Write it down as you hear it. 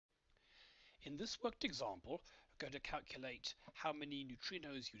In this worked example, we're going to calculate how many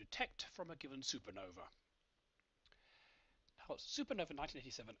neutrinos you detect from a given supernova. Now, supernova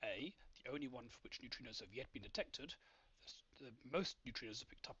 1987A, the only one for which neutrinos have yet been detected, the most neutrinos are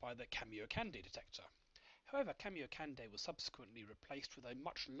picked up by the Kamiokande detector. However, Kamiokande was subsequently replaced with a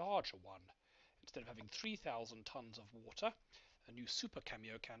much larger one. Instead of having 3,000 tons of water, a new super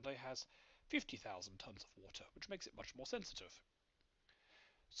Kamiokande has 50,000 tons of water, which makes it much more sensitive.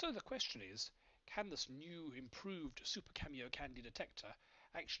 So the question is, can this new improved super Kamiokande detector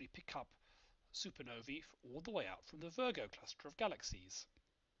actually pick up supernovae all the way out from the Virgo cluster of galaxies?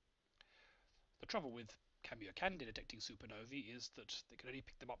 The trouble with Kamiokande detecting supernovae is that they can only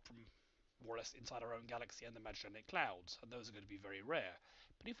pick them up from more or less inside our own galaxy and the Magellanic Clouds, and those are going to be very rare.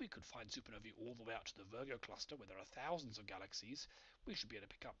 But if we could find supernovae all the way out to the Virgo cluster, where there are thousands of galaxies, we should be able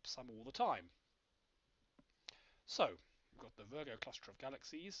to pick up some all the time. So, we've got the Virgo cluster of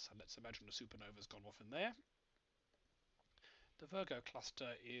galaxies, and let's imagine a supernova has gone off in there. The Virgo cluster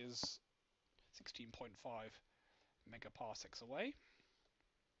is 16.5 megaparsecs away.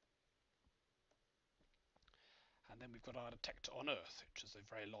 And then we've got our detector on Earth, which is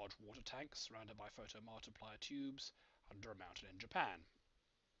a very large water tank surrounded by photomultiplier tubes under a mountain in Japan.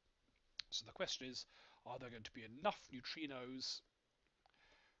 So the question is, are there going to be enough neutrinos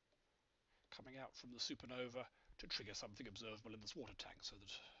coming out from the supernova to trigger something observable in this water tank, so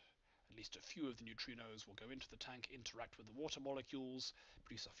that at least a few of the neutrinos will go into the tank, interact with the water molecules,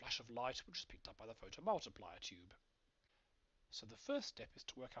 produce a flash of light which is picked up by the photomultiplier tube. So the first step is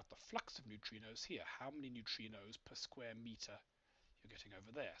to work out the flux of neutrinos here. How many neutrinos per square meter you're getting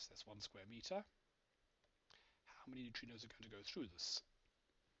over there? So that's 1 square meter. How many neutrinos are going to go through this?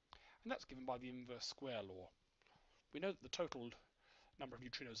 And that's given by the inverse square law. We know that the total number of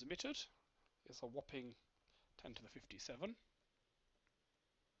neutrinos emitted is a whopping 10 to the 57.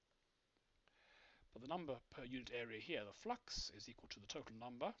 But the number per unit area here, the flux, is equal to the total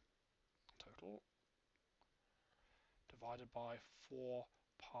number, total, divided by 4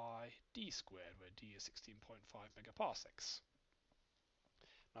 pi d squared, where d is 16.5 megaparsecs.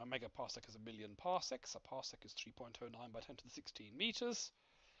 Now a megaparsec is a million parsecs. A parsec is 3.09 by 10 to the 16 meters.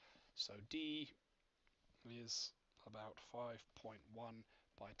 So d is about 5.1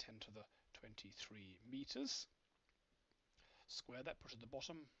 by 10 to the 23 meters. Square that, put at the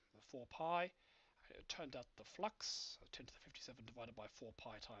bottom the 4 pi. It turned out the flux, 10 to the 57 divided by 4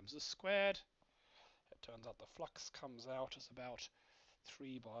 pi times this squared. It turns out the flux comes out as about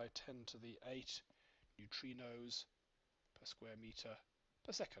 3 by 10 to the 8 neutrinos per square meter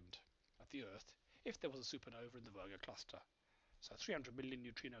per second at the Earth if there was a supernova in the Virgo cluster. So 300 million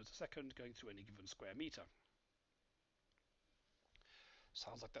neutrinos a second going through any given square meter.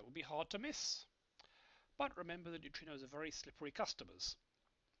 Sounds like that would be hard to miss. But remember that neutrinos are very slippery customers.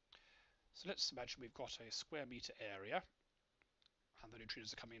 So let's imagine we've got a square meter area and the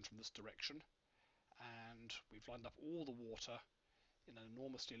neutrinos are coming in from this direction, and we've lined up all the water in an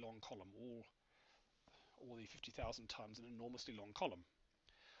enormously long column, all the 50,000 tons in an enormously long column.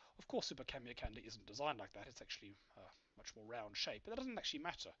 Of course, Super Kamiokande isn't designed like that. It's actually a much more round shape, but that doesn't actually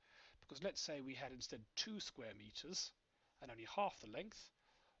matter, because let's say we had instead 2 square meters and only half the length,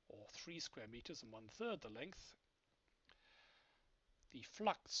 or 3 square meters and 1/3 the length. The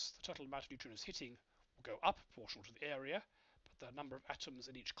flux, the total amount of neutrinos hitting, will go up proportional to the area, but the number of atoms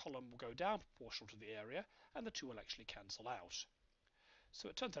in each column will go down proportional to the area, and the two will actually cancel out. So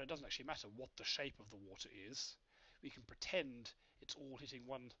it turns out it doesn't actually matter what the shape of the water is. We can pretend it's all hitting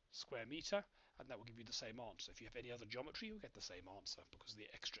 1 square meter, and that will give you the same answer. If you have any other geometry, you'll get the same answer, because the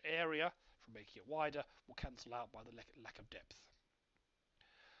extra area from making it wider will cancel out by the lack of depth.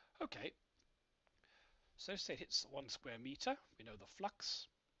 Okay, so say it hits 1 square meter. We know the flux.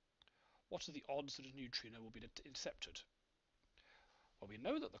 What are the odds that a neutrino will be intercepted? Well, we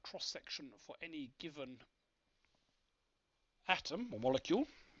know that the cross-section for any given atom or molecule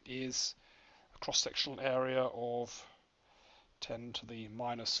is a cross-sectional area of 10 to the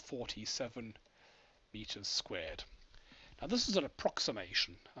minus 47 meters squared. Now this is an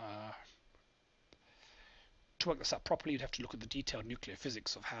approximation. To work this out properly, you'd have to look at the detailed nuclear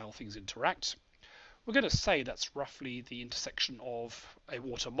physics of how things interact. We're going to say that's roughly the intersection of a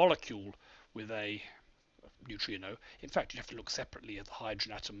water molecule with a neutrino. In fact, you have to look separately at the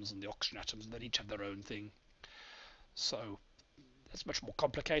hydrogen atoms and the oxygen atoms, and they each have their own thing. So that's much more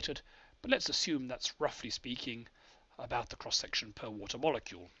complicated, but let's assume that's roughly speaking about the cross-section per water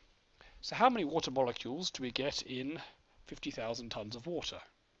molecule. So how many water molecules do we get in 50,000 tons of water?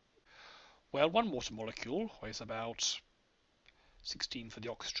 Well, one water molecule weighs about 16 for the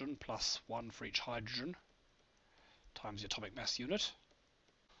oxygen plus 1 for each hydrogen times the atomic mass unit.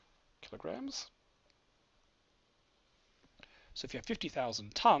 kilograms. So if you have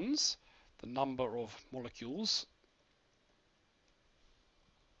 50,000 tons, the number of molecules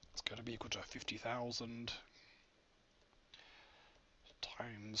is going to be equal to 50,000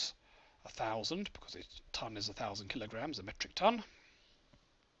 times 1,000, because a ton is 1,000 kilograms, a metric ton,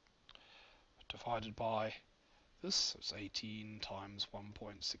 divided by this, so it's 18 times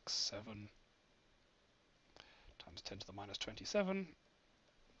 1.67 times 10 to the minus 27,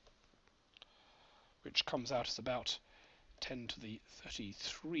 which comes out as about 10 to the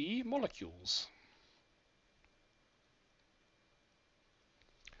 33 molecules,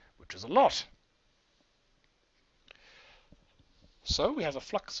 which is a lot. So we have a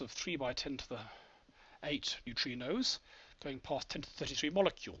flux of 3 by 10 to the 8 neutrinos going past 10 to the 33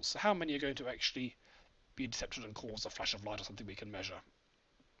 molecules. So how many are going to actually be intercepted and cause a flash of light or something we can measure?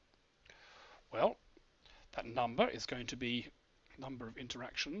 Well, that number is going to be number of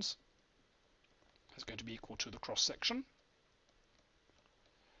interactions is going to be equal to the cross section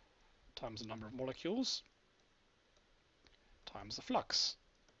times the number of molecules times the flux.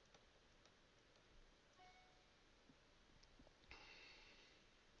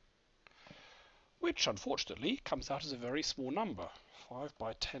 Which unfortunately comes out as a very small number, 5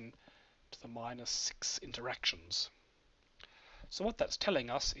 by 10 to the minus 6 interactions. So what that's telling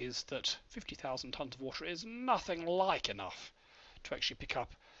us is that 50,000 tons of water is nothing like enough to actually pick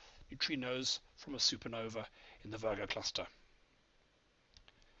up neutrinos from a supernova in the Virgo cluster.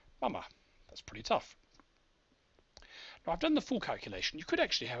 Mama, that's pretty tough. Now I've done the full calculation. You could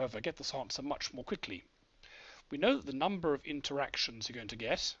actually, however, get this answer much more quickly. We know that the number of interactions you're going to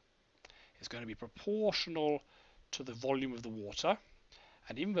get is going to be proportional to the volume of the water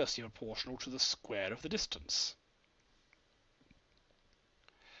and inversely proportional to the square of the distance.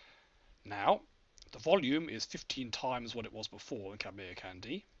 Now, the volume is 15 times what it was before in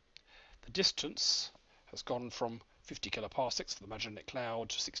Kamiokande. The distance has gone from 50 kiloparsecs for the magnetic cloud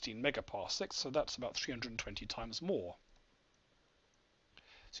to 16 megaparsecs, so that's about 320 times more.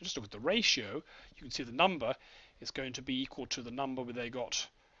 So just look at the ratio, you can see the number is going to be equal to the number they got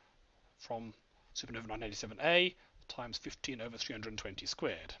from supernova 987A times 15 over 320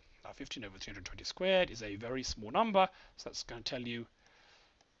 squared. Now 15 over 320 squared is a very small number, so that's going to tell you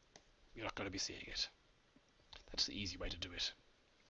you're not going to be seeing it. That's the easy way to do it.